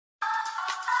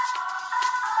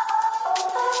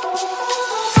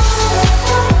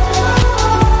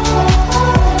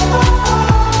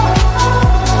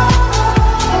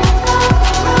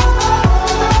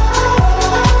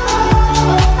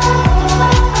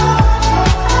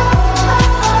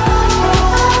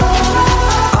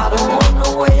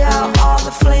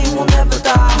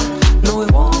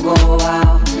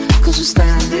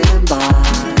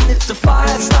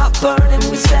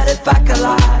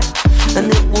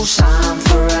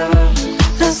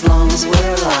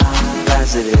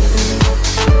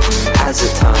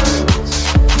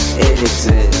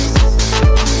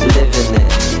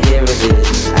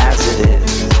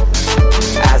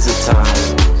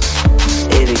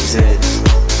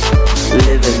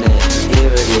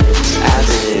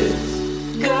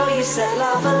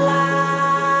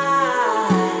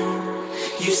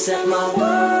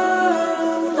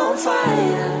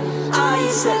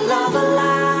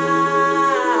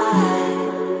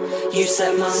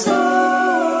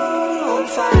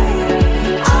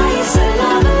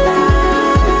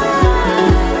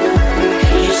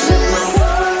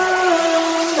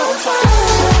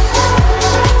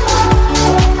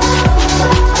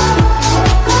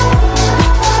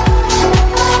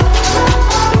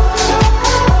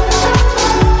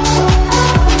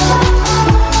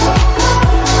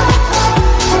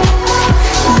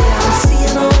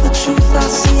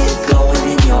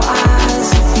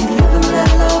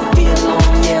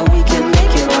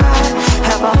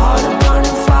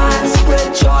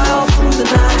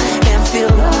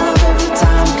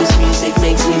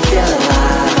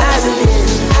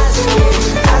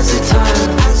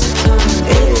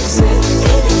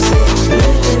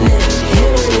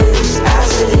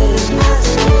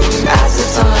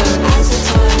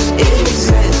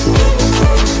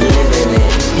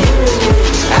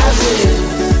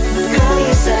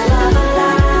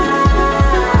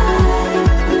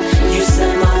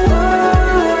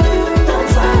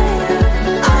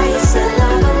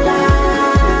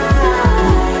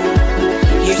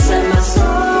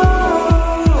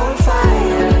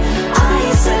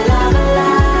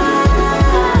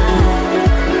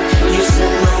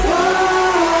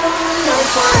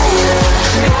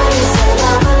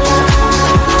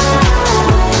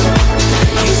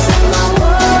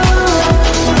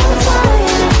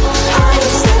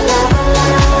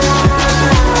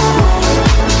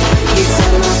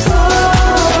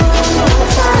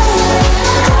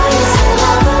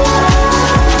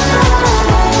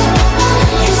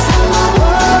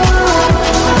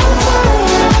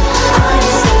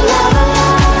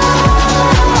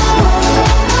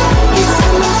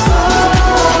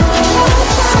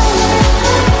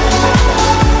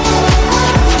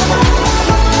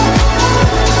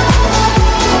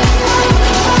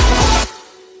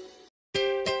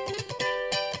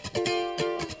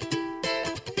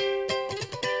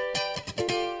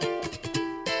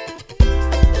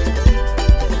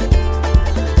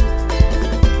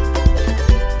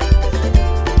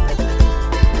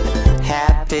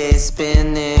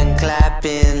Spinning,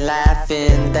 clapping,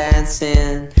 laughing,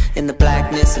 dancing in the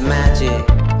blackness of magic.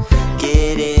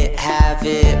 Get it, have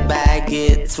it, bag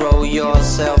it, throw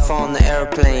yourself on the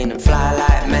airplane and fly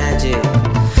like magic.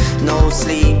 No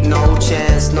sleep, no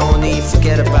chance, no need,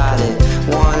 forget about it.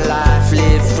 One life,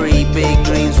 live free, big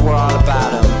dreams, we're all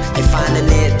about them. You're finding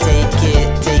it, take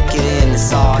it in,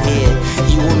 it's all here.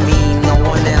 You and me, no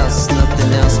one else,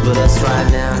 nothing else but us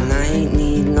right now. And I ain't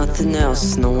need nothing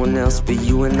else, no one else but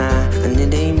you and I. And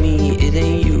it ain't me, it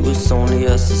ain't you, it's only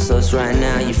us, it's us right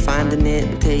now. You're finding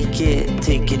it, take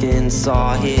it in, it's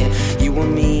all here. You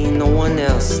and me, no one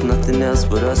else, nothing else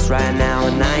but us right now.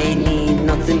 And I ain't need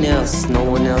nothing else, no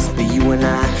one else but you and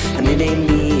I. And it ain't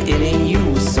me, it ain't you,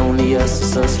 it's only us,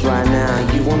 it's us right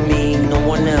now. You and me, no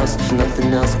one else,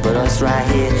 nothing else but us right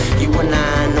here. You and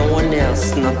I, no one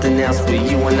else, nothing else but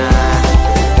you and I.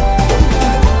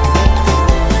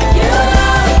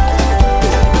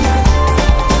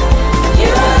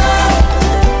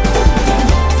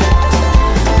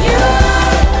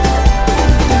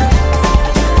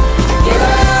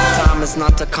 It's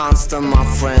not a constant, my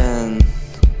friend.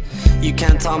 You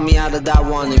can't talk me out of that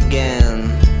one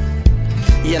again.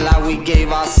 Yeah, like we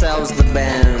gave ourselves the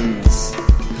bends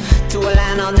to a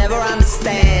land I'll never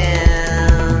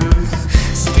understand.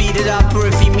 Speed it up, or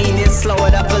if you mean it, slow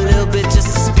it up a little bit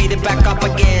just to speed it back up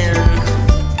again.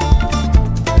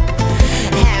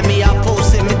 Hand me up or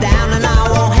sit me down, and I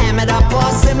won't ham it up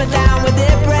or sit me down with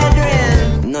it,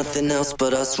 brethren. Nothing else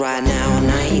but us right now, and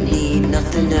I ain't need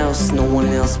nothing else, no one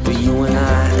else but you and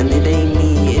I. And it ain't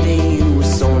me, it ain't you,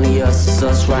 it's only us, it's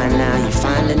us right now. You're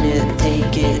finding it,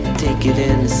 take it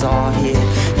in, it's all here.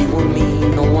 You and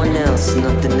me, no one else,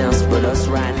 nothing else but us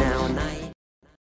right now.